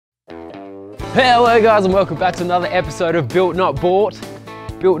Hello guys and welcome back to another episode of Built Not Bought.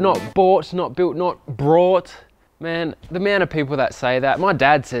 Built not bought, not built not brought. Man, the amount of people that say that, my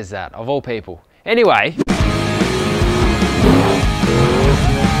dad says that, of all people. Anyway.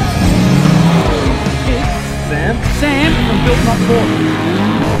 Sam from Built Not Bought.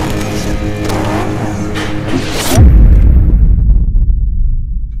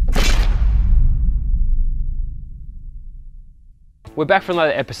 We're back for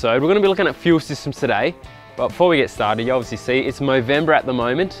another episode. We're going to be looking at fuel systems today, but before we get started, you obviously see it's Movember at the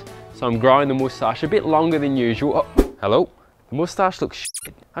moment, so I'm growing the moustache a bit longer than usual. Oh, hello? The moustache looks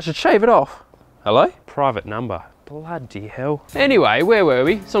shit. I should shave it off. Hello? Private number. Bloody hell. Anyway, where were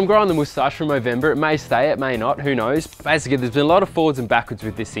we? So I'm growing the moustache for Movember. It may stay, it may not, who knows. Basically, there's been a lot of forwards and backwards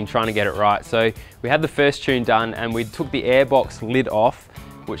with this thing, trying to get it right. So we had the first tune done and we took the airbox lid off,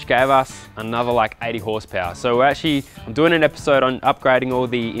 which gave us another like 80 horsepower. So I'm doing an episode on upgrading all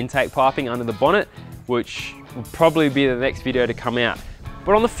the intake piping under the bonnet, which will probably be the next video to come out.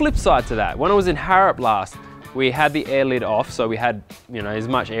 But on the flip side to that, when I was in Harrop last, we had the air lid off, so we had, you know, as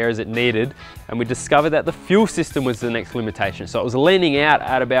much air as it needed, and we discovered that the fuel system was the next limitation. So it was leaning out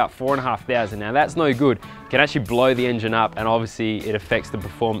at about 4,500. Now that's no good. It can actually blow the engine up, and obviously it affects the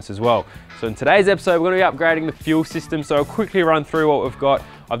performance as well. So in today's episode, we're going to be upgrading the fuel system. So I'll quickly run through what we've got.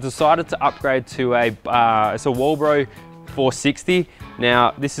 I've decided to upgrade to it's a Walbro 460.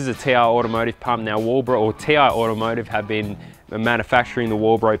 Now this is a TI Automotive pump. Now Walbro or TI Automotive have been manufacturing the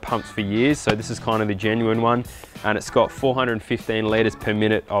Walbro pumps for years, so this is kind of the genuine one, and it's got 415 litres per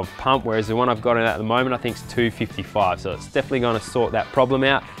minute of pump, whereas the one I've got at the moment I think is 255, so it's definitely going to sort that problem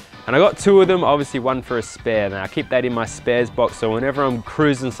out. And I got two of them, obviously one for a spare. Now I keep that in my spares box, so whenever I'm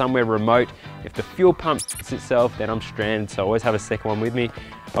cruising somewhere remote, if the fuel pump hits itself, then I'm stranded, so I always have a second one with me.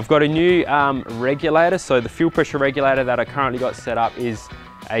 I've got a new regulator, so the fuel pressure regulator that I currently got set up is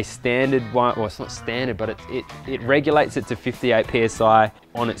a standard one. Well, it's not standard, but it regulates it to 58 PSI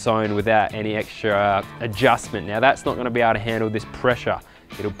on its own without any extra adjustment. Now that's not going to be able to handle this pressure.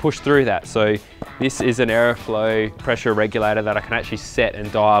 It'll push through that. So this is an airflow pressure regulator that I can actually set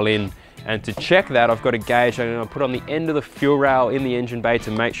and dial in. And to check that, I've got a gauge I'm going to put on the end of the fuel rail in the engine bay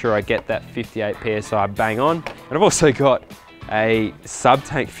to make sure I get that 58 PSI bang on. And I've also got a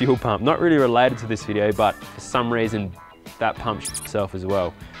sub-tank fuel pump, not really related to this video, but for some reason that pumps itself as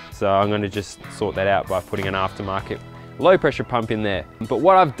well. So I'm going to just sort that out by putting an aftermarket low pressure pump in there. But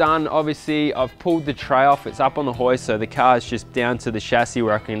what I've done, obviously, I've pulled the tray off. It's up on the hoist, so the car is just down to the chassis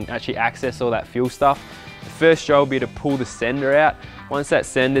where I can actually access all that fuel stuff. The first job will be to pull the sender out. Once that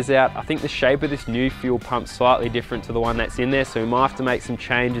sender's out, I think the shape of this new fuel pump's slightly different to the one that's in there, so we might have to make some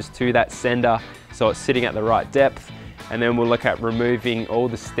changes to that sender so it's sitting at the right depth. And then we'll look at removing all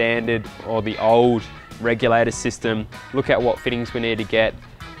the standard or the old regulator system, look at what fittings we need to get,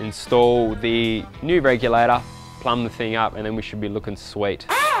 install the new regulator, plumb the thing up, and then we should be looking sweet.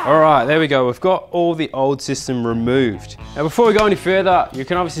 All right, there we go. We've got all the old system removed. Now, before we go any further, you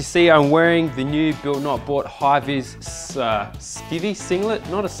can obviously see I'm wearing the new Built Not Bought high-vis skivvy singlet,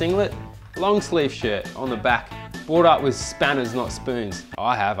 not a singlet, long sleeve shirt on the back. Bought up with spanners, not spoons.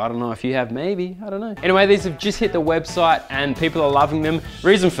 I have, I don't know if you have, maybe, I don't know. Anyway, these have just hit the website and people are loving them.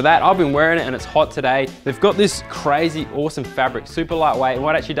 Reason for that, I've been wearing it and it's hot today. They've got this crazy, awesome fabric, super lightweight, and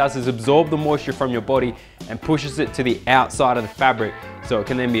what it actually does is absorb the moisture from your body and pushes it to the outside of the fabric so it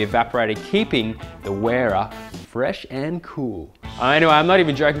can then be evaporated, keeping the wearer fresh and cool. Anyway, I'm not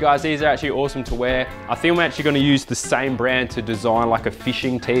even joking, guys. These are actually awesome to wear. I think I'm actually going to use the same brand to design like a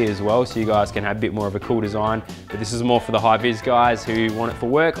fishing tee as well, so you guys can have a bit more of a cool design. But this is more for the high-vis guys who want it for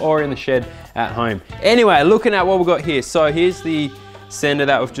work or in the shed at home. Anyway, looking at what we've got here. So here's the sender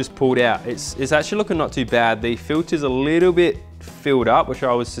that we've just pulled out. It's actually looking not too bad. The filter's a little bit filled up, which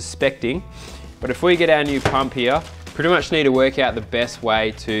I was suspecting. But if we get our new pump here, pretty much need to work out the best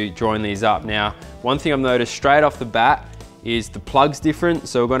way to join these up. Now, one thing I've noticed straight off the bat is the plug's different,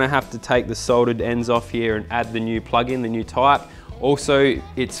 so we're gonna have to take the soldered ends off here and add the new plug in, the new type. Also,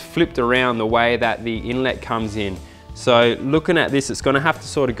 it's flipped around the way that the inlet comes in. So looking at this, it's gonna have to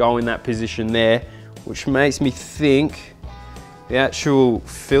sort of go in that position there, which makes me think the actual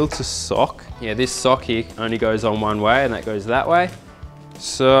filter sock, yeah, this sock here only goes on one way and that goes that way.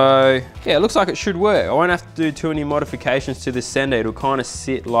 So yeah, it looks like it should work. I won't have to do too many modifications to this sender. It'll kind of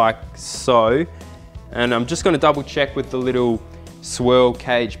sit like so. And I'm just going to double check with the little swirl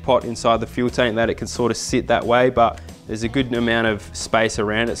cage pot inside the fuel tank that it can sort of sit that way, but there's a good amount of space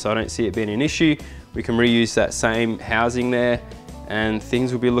around it, so I don't see it being an issue. We can reuse that same housing there and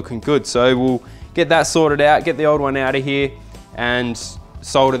things will be looking good. So we'll get that sorted out, get the old one out of here and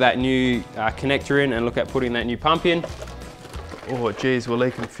solder that new connector in and look at putting that new pump in. Oh geez, we're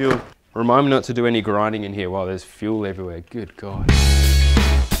leaking fuel. Remind me not to do any grinding in here while there's fuel everywhere. Good God.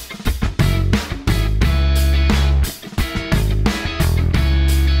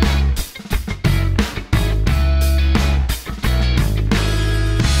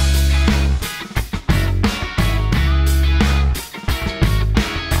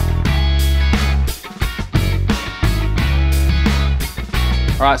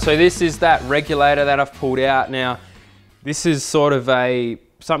 All right, so this is that regulator that I've pulled out. Now, this is sort of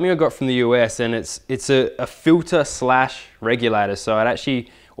something I got from the US, and it's a filter slash regulator. So it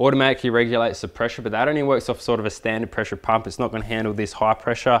actually automatically regulates the pressure, but that only works off sort of a standard pressure pump. It's not gonna handle this high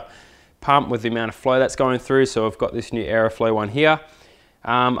pressure pump with the amount of flow that's going through. So I've got this new Aeroflow one here.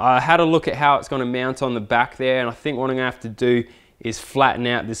 I had a look at how it's gonna mount on the back there, and I think what I'm gonna have to do is flatten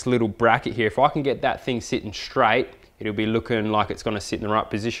out this little bracket here. If I can get that thing sitting straight, it'll be looking like it's gonna sit in the right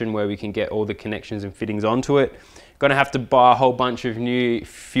position where we can get all the connections and fittings onto it. Gonna have to buy a whole bunch of new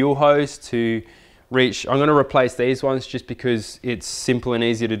fuel hose to reach. I'm gonna replace these ones just because it's simple and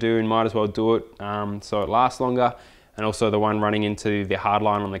easy to do and might as well do it so it lasts longer. And also the one running into the hard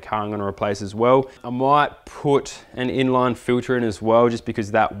line on the car I'm gonna replace as well. I might put an inline filter in as well just because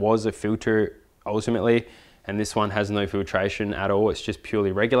that was a filter ultimately, and this one has no filtration at all, it's just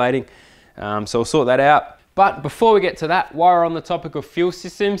purely regulating. So I'll sort that out. But before we get to that, while we're on the topic of fuel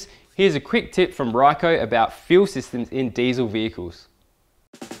systems, here's a quick tip from Ryko about fuel systems in diesel vehicles.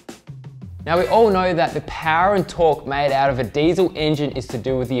 Now we all know that the power and torque made out of a diesel engine is to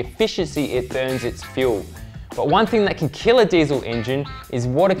do with the efficiency it burns its fuel. But one thing that can kill a diesel engine is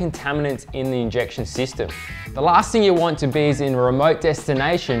water contaminants in the injection system. The last thing you want to be is in a remote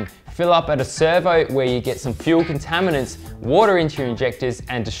destination, fill up at a servo where you get some fuel contaminants, water into your injectors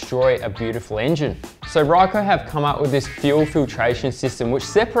and destroy a beautiful engine. So Ryko have come up with this fuel filtration system which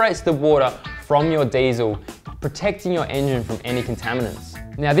separates the water from your diesel, protecting your engine from any contaminants.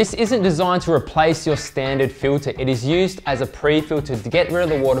 Now this isn't designed to replace your standard filter, it is used as a pre-filter to get rid of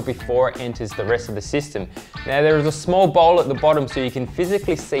the water before it enters the rest of the system. Now there is a small bowl at the bottom so you can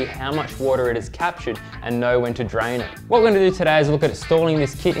physically see how much water it has captured and know when to drain it. What we're going to do today is look at installing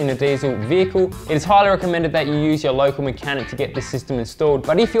this kit in a diesel vehicle. It is highly recommended that you use your local mechanic to get this system installed,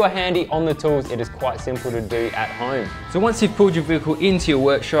 but if you are handy on the tools, it is quite simple to do at home. So once you've pulled your vehicle into your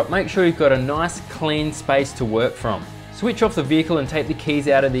workshop, make sure you've got a nice clean space to work from. Switch off the vehicle and take the keys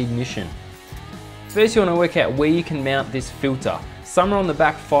out of the ignition. First you want to work out where you can mount this filter. Somewhere on the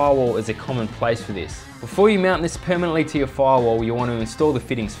back firewall is a common place for this. Before you mount this permanently to your firewall, you want to install the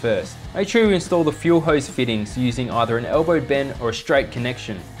fittings first. Make sure you install the fuel hose fittings using either an elbowed bend or a straight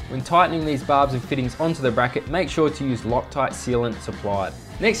connection. When tightening these barbs and fittings onto the bracket, make sure to use Loctite sealant supplied.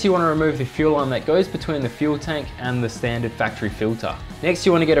 Next you want to remove the fuel line that goes between the fuel tank and the standard factory filter. Next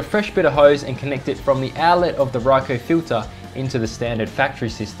you want to get a fresh bit of hose and connect it from the outlet of the Ryko filter into the standard factory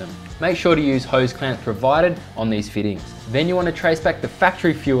system. Make sure to use hose clamps provided on these fittings. Then you want to trace back the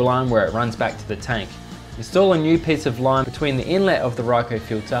factory fuel line where it runs back to the tank. Install a new piece of line between the inlet of the Ryko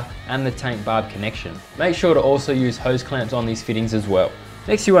filter and the tank barb connection. Make sure to also use hose clamps on these fittings as well.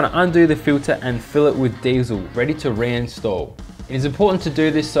 Next you want to undo the filter and fill it with diesel, ready to reinstall. It is important to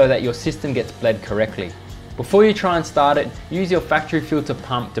do this so that your system gets bled correctly. Before you try and start it, use your factory filter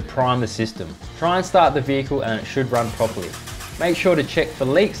pump to prime the system. Try and start the vehicle and it should run properly. Make sure to check for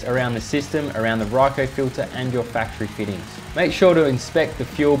leaks around the system, around the Ryko filter and your factory fittings. Make sure to inspect the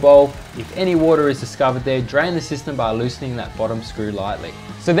fuel bowl. If any water is discovered there, drain the system by loosening that bottom screw lightly.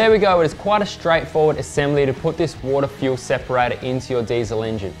 So there we go, it is quite a straightforward assembly to put this water fuel separator into your diesel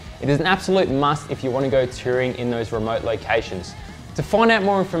engine. It is an absolute must if you want to go touring in those remote locations. To find out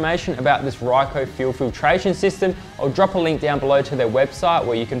more information about this Ryko fuel filtration system, I'll drop a link down below to their website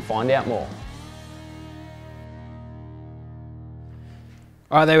where you can find out more.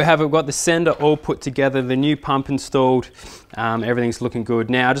 All right, there we have it. We've got the sender all put together, the new pump installed, everything's looking good.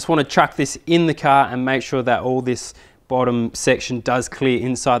 Now I just want to chuck this in the car and make sure that all this bottom section does clear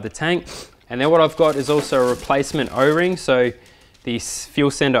inside the tank. And then what I've got is also a replacement O-ring. So this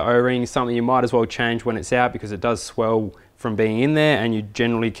fuel sender O-ring is something you might as well change when it's out because it does swell from being in there and you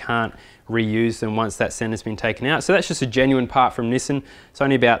generally can't reuse them once that sender's been taken out. So that's just a genuine part from Nissan. It's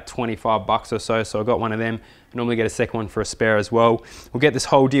only about 25 bucks or so, so I got one of them. I normally get a second one for a spare as well. We'll get this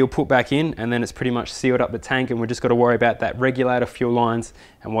whole deal put back in and then it's pretty much sealed up the tank and we've just got to worry about that regulator, fuel lines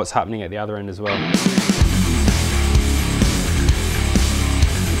and what's happening at the other end as well.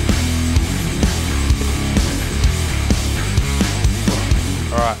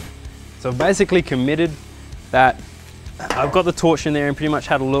 Alright, so I've basically committed that I've got the torch in there and pretty much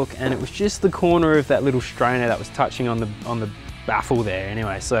had a look and it was just the corner of that little strainer that was touching on the baffle there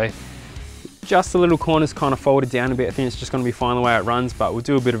anyway. So just the little corners kind of folded down a bit. I think it's just going to be fine the way it runs, but we'll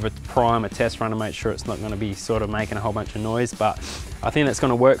do a bit of a primer test run to make sure it's not going to be sort of making a whole bunch of noise, but I think that's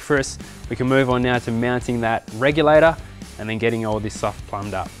going to work for us. We can move on now to mounting that regulator and then getting all this stuff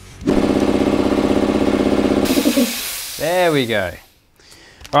plumbed up. There we go.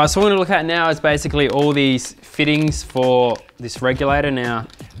 All right, so what we're gonna look at now is basically all these fittings for this regulator. Now,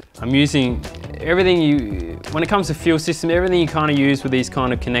 I'm using everything when it comes to fuel system, everything you kind of use with these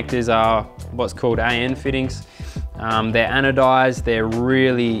kind of connectors are what's called AN fittings. They're anodized, they're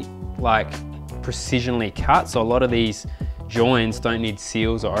really like precisionally cut. So a lot of these joints don't need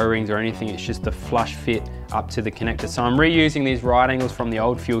seals or O-rings or anything. It's just a flush fit up to the connector. So I'm reusing these right angles from the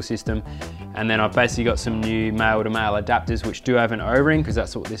old fuel system. And then I've basically got some new male-to-male adapters which do have an O-ring because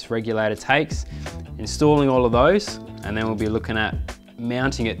that's what this regulator takes. Installing all of those, and then we'll be looking at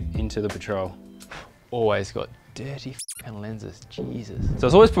mounting it into the Patrol. Always got dirty lenses, Jesus. So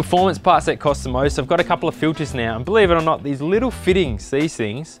it's always performance parts that cost the most. I've got a couple of filters now, and believe it or not, these little fittings, these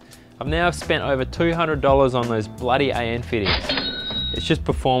things, I've now spent over $200 on those bloody AN fittings. It's just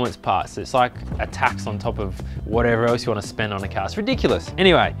performance parts. It's like a tax on top of whatever else you want to spend on a car. It's ridiculous.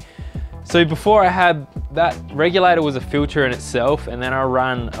 Anyway, so before I had that regulator was a filter in itself, and then I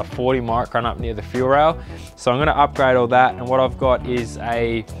run a 40 micron up near the fuel rail. So I'm going to upgrade all that, and what I've got is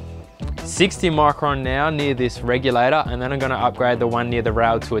a 60 micron now near this regulator, and then I'm going to upgrade the one near the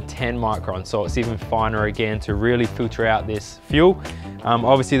rail to a 10 micron, so it's even finer again to really filter out this fuel.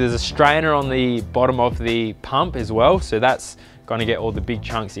 Obviously there's a strainer on the bottom of the pump as well, so that's going to get all the big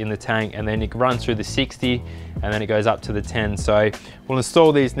chunks in the tank, and then it runs through the 60 and then it goes up to the 10. So we'll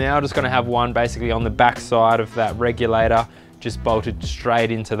install these now. Just going to have one basically on the back side of that regulator, just bolted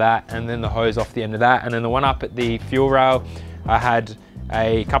straight into that, and then the hose off the end of that. And then the one up at the fuel rail, I had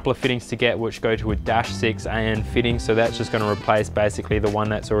a couple of fittings to get which go to a -6 AN fitting, so that's just going to replace basically the one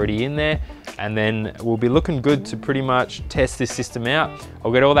that's already in there, and then we'll be looking good to pretty much test this system out.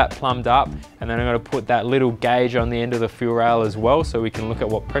 I'll get all that plumbed up, and then I'm going to put that little gauge on the end of the fuel rail as well, so we can look at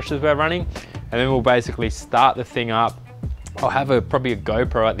what pressures we're running, and then we'll basically start the thing up. I'll have probably a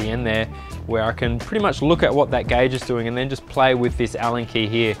GoPro at the end there where I can pretty much look at what that gauge is doing, and then just play with this Allen key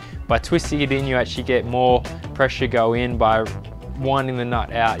here. By twisting it in, you actually get more pressure go in. By winding the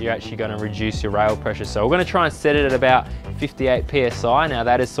nut out, you're actually going to reduce your rail pressure. So we're going to try and set it at about 58 PSI. Now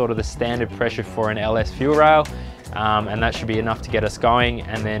that is sort of the standard pressure for an LS fuel rail, and that should be enough to get us going.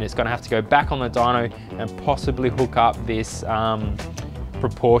 And then it's going to have to go back on the dyno and possibly hook up this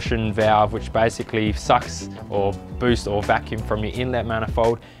proportion valve, which basically sucks or boosts or vacuum from your inlet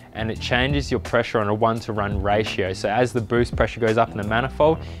manifold, and it changes your pressure on a 1-to-1 ratio. So as the boost pressure goes up in the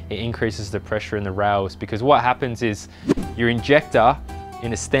manifold, it increases the pressure in the rails, because what happens is your injector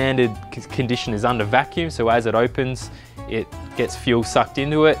in a standard condition is under vacuum, so as it opens, it gets fuel sucked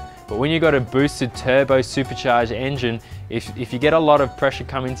into it. But when you've got a boosted turbo supercharged engine, if you get a lot of pressure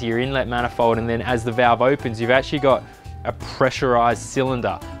coming to your inlet manifold, and then as the valve opens, you've actually got a pressurized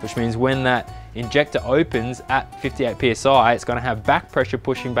cylinder, which means when that injector opens at 58 PSI, it's going to have back pressure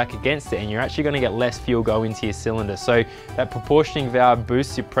pushing back against it, and you're actually going to get less fuel go into your cylinder. So that proportioning valve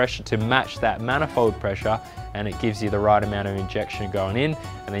boosts your pressure to match that manifold pressure, and it gives you the right amount of injection going in,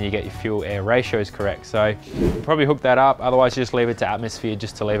 and then you get your fuel air ratios correct. So you'll probably hook that up, otherwise just leave it to atmosphere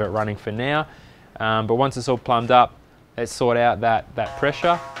just to leave it running for now. But once it's all plumbed up, let's sort out that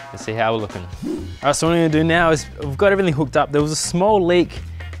pressure and see how we're looking. All right, so what I'm gonna do now is we've got everything hooked up. There was a small leak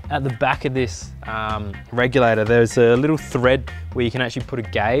at the back of this regulator. There's a little thread where you can actually put a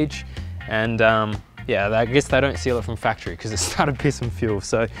gauge, and yeah, I guess they don't seal it from factory because it started pissing fuel.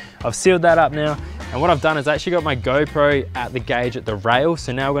 So I've sealed that up now, and what I've done is I actually got my GoPro at the gauge at the rail.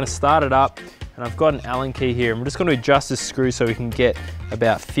 So now we're gonna start it up, and I've got an Allen key here, and we're just gonna adjust the screw so we can get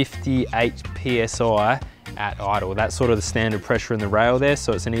about 58 PSI at idle. That's sort of the standard pressure in the rail there,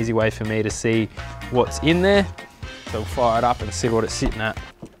 so it's an easy way for me to see what's in there. So we'll fire it up and see what it's sitting at.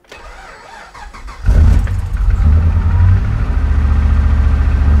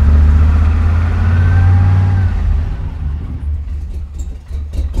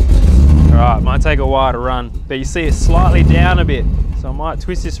 Alright, might take a while to run, but you see it's slightly down a bit, so I might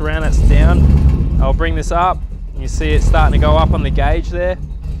twist this around, that's down. I'll bring this up, and you see it's starting to go up on the gauge there.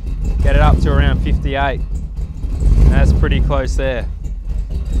 Get it up to around 58. That's pretty close there.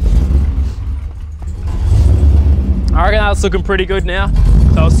 I reckon that's looking pretty good now.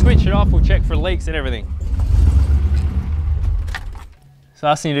 So I'll switch it off, we'll check for leaks and everything. So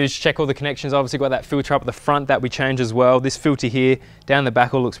last thing you do is check all the connections. Obviously got that filter up at the front that we change as well. This filter here, down the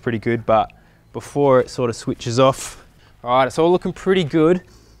back all looks pretty good, but before it sort of switches off. All right, it's all looking pretty good.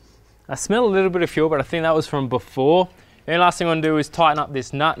 I smell a little bit of fuel, but I think that was from before. The last thing I want to do is tighten up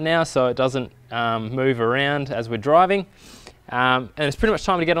this nut now so it doesn't move around as we're driving. And it's pretty much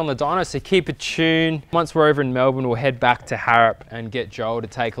time to get on the dyno, so keep it tuned. Once we're over in Melbourne, we'll head back to Harrop and get Joel to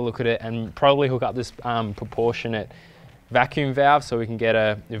take a look at it and probably hook up this proportionate vacuum valve so we can get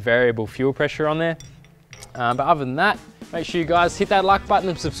a variable fuel pressure on there. But other than that, make sure you guys hit that like button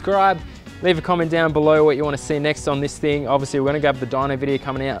and subscribe. Leave a comment down below what you want to see next on this thing. Obviously, we're going to have the dyno video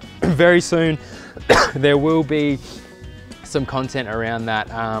coming out very soon. There will be some content around that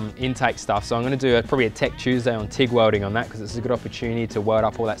intake stuff. So I'm going to do probably a Tech Tuesday on TIG welding on that, because it's a good opportunity to weld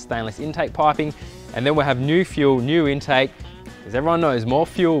up all that stainless intake piping. And then we'll have new fuel, new intake, because everyone knows more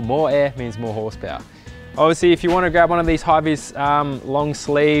fuel, more air means more horsepower. Obviously, if you want to grab one of these high-vis long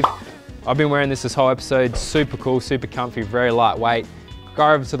sleeve, I've been wearing this whole episode. Super cool, super comfy, very lightweight.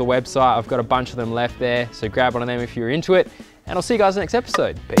 Go over to the website. I've got a bunch of them left there, so grab one of them if you're into it. And I'll see you guys in the next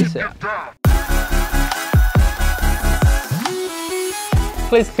episode. Peace out.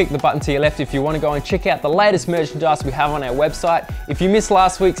 Please click the button to your left if you want to go and check out the latest merchandise we have on our website. If you missed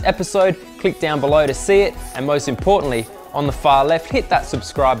last week's episode, click down below to see it. And most importantly, on the far left, hit that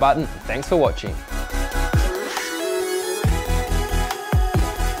subscribe button. Thanks for watching.